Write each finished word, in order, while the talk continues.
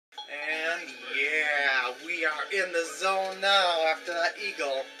in the zone now after that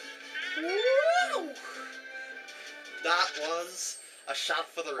eagle. Woo! That was a shot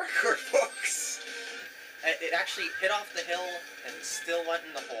for the record books. It actually hit off the hill and still went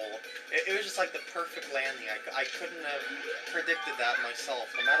in the hole. It was just like the perfect landing. I couldn't have predicted that myself,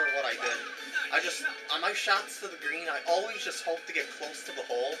 no matter what I did. On my shots to the green, I always just hope to get close to the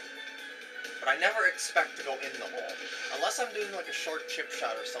hole, but I never expect to go in the hole. Unless I'm doing like a short chip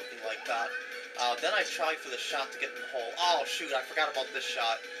shot or something like that. Then I try for the shot to get in the hole. Oh shoot, I forgot about this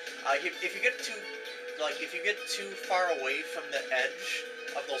shot. If you get too far away from the edge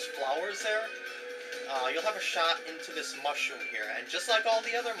of those flowers there, you'll have a shot into this mushroom here, and just like all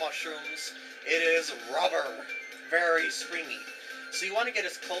the other mushrooms, it is rubber, very springy. So you want to get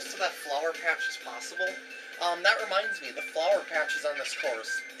as close to that flower patch as possible. That reminds me, the flower patches on this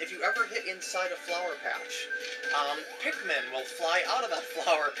course. If you ever hit inside a flower patch, Pikmin will fly out of that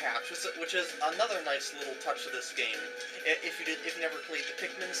flower patch, which is another nice little touch of this game. If you never played the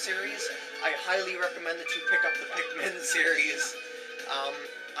Pikmin series, I highly recommend that you pick up the Pikmin series.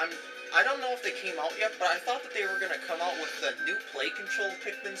 I don't know if they came out yet, but I thought that they were going to come out with the new Play Control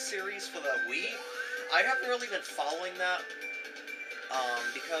Pikmin series for the Wii. I haven't really been following that,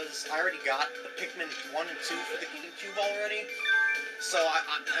 because I already got the Pikmin 1 and 2 for the GameCube already. So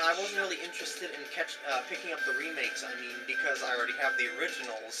I wasn't really interested in picking up the remakes, because I already have the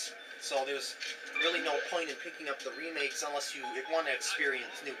originals. So there's really no point in picking up the remakes unless you want to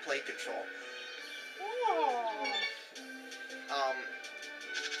experience new Play Control.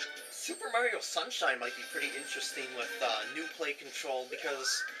 Super Mario Sunshine might be pretty interesting with new Play Control,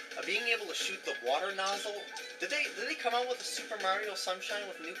 because being able to shoot the water nozzle... Did they come out with a Super Mario Sunshine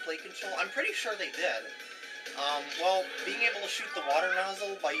with new Play Control? I'm pretty sure they did. Well, being able to shoot the water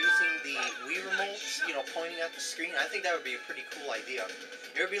nozzle by using the Wii remotes, pointing at the screen, I think that would be a pretty cool idea.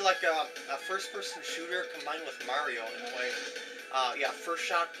 It would be like a first-person shooter combined with Mario in a way. Yeah, first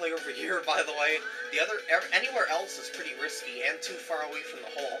shot play over here, by the way. Anywhere else is pretty risky and too far away from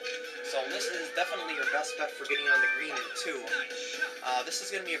the hole. So this is definitely your best bet for getting on the green in 2. This is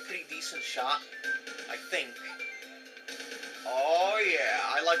going to be a pretty decent shot, I think. Oh yeah,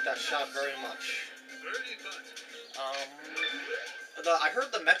 I like that shot very much. I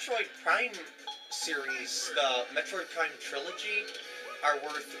heard the Metroid Prime series, the Metroid Prime trilogy, are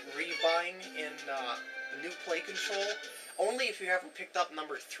worth rebuying in the new Play Control. Only if you haven't picked up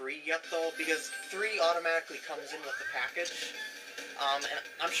number 3 yet, though, because 3 automatically comes in with the package. And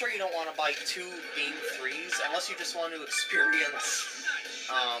I'm sure you don't want to buy 2 Game 3s, unless you just want to experience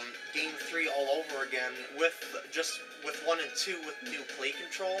Game 3 all over again with 1 and 2 with new Play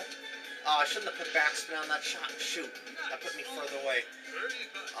Control. I shouldn't have put backspin on that shot. Shoot, that put me further away.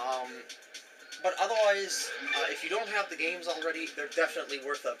 But otherwise, if you don't have the games already, they're definitely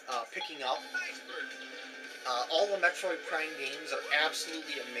worth picking up. All the Metroid Prime games are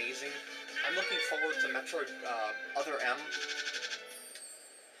absolutely amazing. I'm looking forward to Metroid Other M.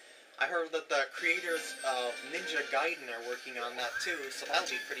 I heard that the creators of Ninja Gaiden are working on that too, so that'll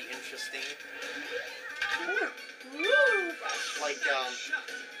be pretty interesting. Like,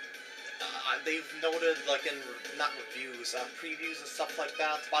 they've noted, like in, not reviews, previews and stuff like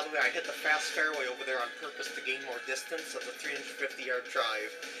that. By the way, I hit the fast fairway over there on purpose to gain more distance at the 350-yard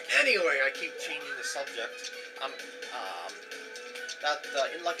drive. Anyway, I keep changing the subject.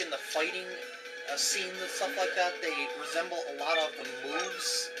 In the fighting scenes and stuff like that, they resemble a lot of the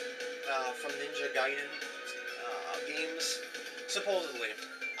moves from Ninja Gaiden games, supposedly.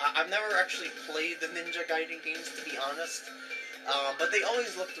 I've never actually played the Ninja Gaiden games, to be honest. But they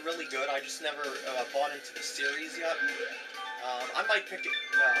always looked really good. I just never bought into the series yet. I might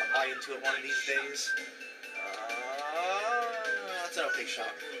buy into it one of these days. That's an okay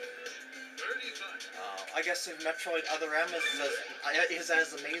shot. I guess if Metroid Other M is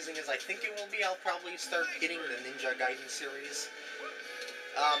as amazing as I think it will be, I'll probably start getting the Ninja Gaiden series.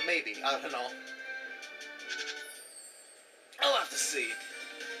 Maybe. I don't know. I'll have to see.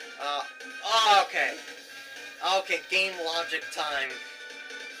 Okay. Okay, game logic time.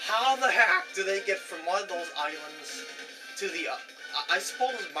 How the heck do they get from one of those islands to the other? I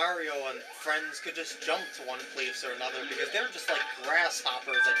suppose Mario and friends could just jump to one place or another, because they're just like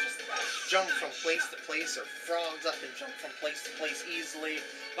grasshoppers that just jump from place to place, or frogs that can jump from place to place easily.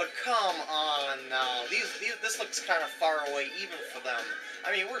 But come on now, this looks kind of far away even for them.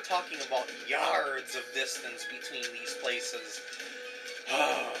 I mean, we're talking about yards of distance between these places.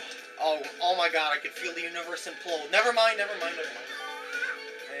 Oh my god, I could feel the universe implode. Never mind. And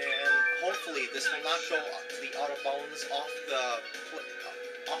hopefully this will not go to the out of bounds off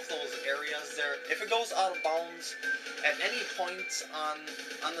off those areas there. If it goes out of bounds at any point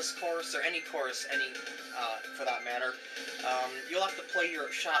on this course, or any course, for that matter, you'll have to play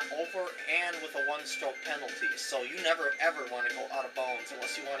your shot over and with a one-stroke penalty. So you never ever want to go out of bounds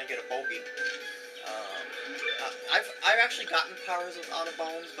unless you want to get a bogey. I've actually gotten pars with out of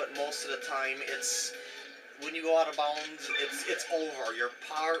bounds, but most of the time it's when you go out of bounds, it's over. Your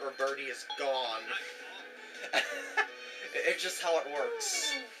par or birdie is gone. It's just how it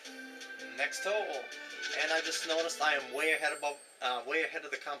works. Next hole, and I just noticed I am way ahead of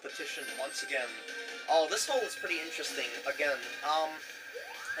the competition once again. Oh, this hole is pretty interesting. Again,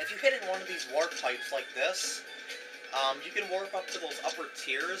 if you hit in one of these warp pipes like this, you can warp up to those upper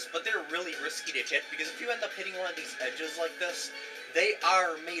tiers, but they're really risky to hit because if you end up hitting one of these edges like this, they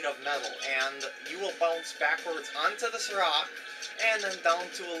are made of metal, and you will bounce backwards onto this rock and then down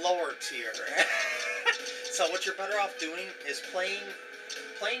to a lower tier. So what you're better off doing is playing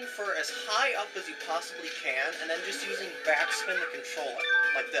for as high up as you possibly can, and then just using backspin to control it,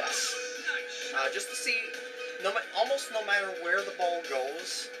 like this. Just to see, almost no matter where the ball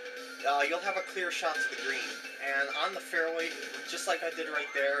goes, you'll have a clear shot to the green. And on the fairway, just like I did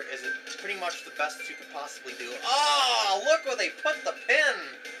right there, is it pretty much the best you could possibly do. Oh, look where they put the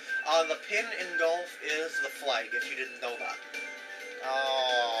pin! The pin in golf is the flag, if you didn't know that.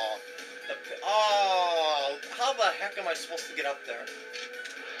 Oh, how the heck am I supposed to get up there?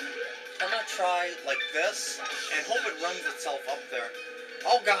 I'm gonna try like this, and hope it runs itself up there.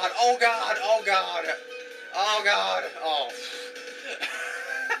 Oh god, oh god, oh god! Oh god, oh.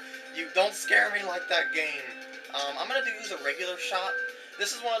 You don't scare me like that game. I'm going to use a regular shot.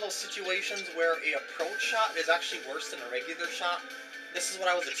 This is one of those situations where a approach shot is actually worse than a regular shot. This is what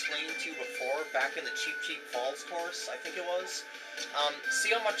I was explaining to you before, back in the Cheap Cheap Falls course, I think it was.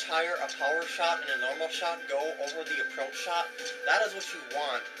 See how much higher a power shot and a normal shot go over the approach shot? That is what you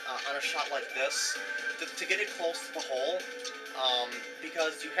want on a shot like this, to get it close to the hole,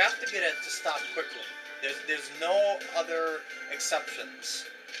 because you have to get it to stop quickly. There's no other exceptions.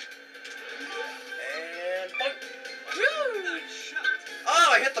 And boink. Woo! Oh,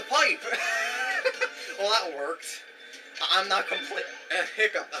 I hit the pipe! Well, that worked. I'm not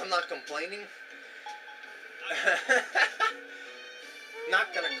hiccup. I'm not complaining.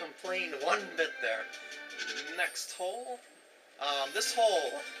 Not gonna complain one bit there. Next hole. This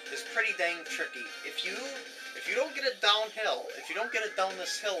hole is pretty dang tricky. If you don't get it downhill, if you don't get it down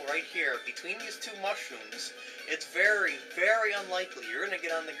this hill right here, between these two mushrooms, it's very, very unlikely you're going to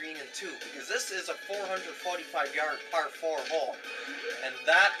get on the green in two, because this is a 445-yard par 4 hole, and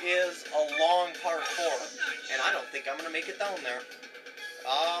that is a long par 4, and I don't think I'm going to make it down there.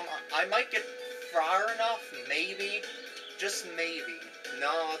 I might get far enough, maybe, just maybe.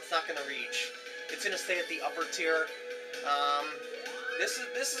 No, it's not going to reach. It's going to stay at the upper tier. This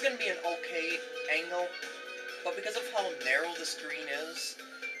is going to be an okay angle, but because of how narrow this green is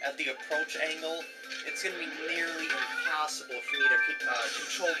at the approach angle, it's going to be nearly impossible for me to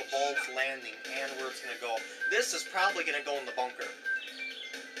control the ball's landing and where it's going to go. This is probably going to go in the bunker.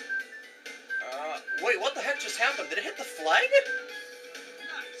 Wait, what the heck just happened? Did it hit the flag?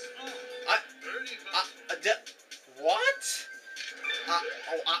 What?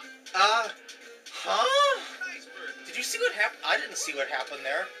 Huh? Did you see what happened? I didn't see what happened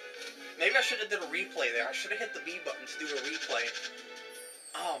there. Maybe I should have did a replay there. I should have hit the B button to do a replay.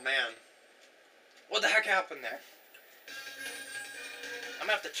 Oh, man. What the heck happened there? I'm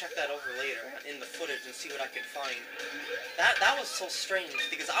gonna have to check that over later in the footage and see what I can find. That was so strange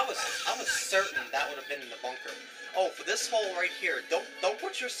because I was certain that would have been in the bunker. Oh, for this hole right here, don't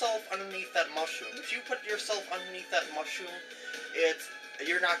put yourself underneath that mushroom. If you put yourself underneath that mushroom,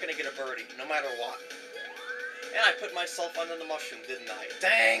 you're not gonna get a birdie, no matter what. And I put myself under the mushroom, didn't I?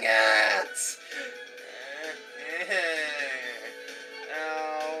 Dang it!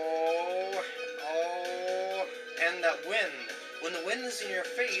 Oh, and that wind. When the wind is in your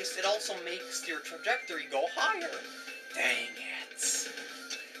face, it also makes your trajectory go higher. Dang it.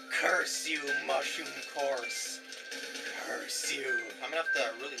 Curse you, mushroom course. Curse you. I'm gonna have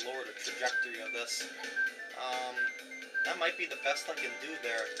to really lower the trajectory of this. That might be the best I can do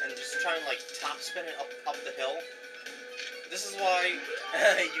there. And just try and, like, top spin it up the hill. This is why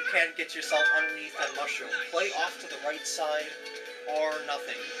you can't get yourself underneath that mushroom. Play off to the right side or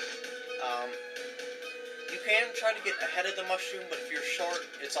nothing. You can try to get ahead of the mushroom, but if you're short,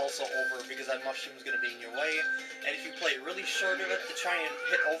 it's also over because that mushroom is going to be in your way. And if you play really short of it to try and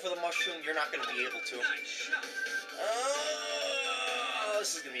hit over the mushroom, you're not going to be able to.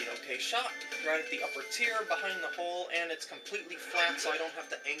 This is going to be an okay shot. Right at the upper tier, behind the hole, and it's completely flat, so I don't have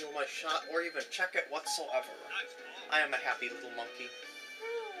to angle my shot or even check it whatsoever. I am a happy little monkey.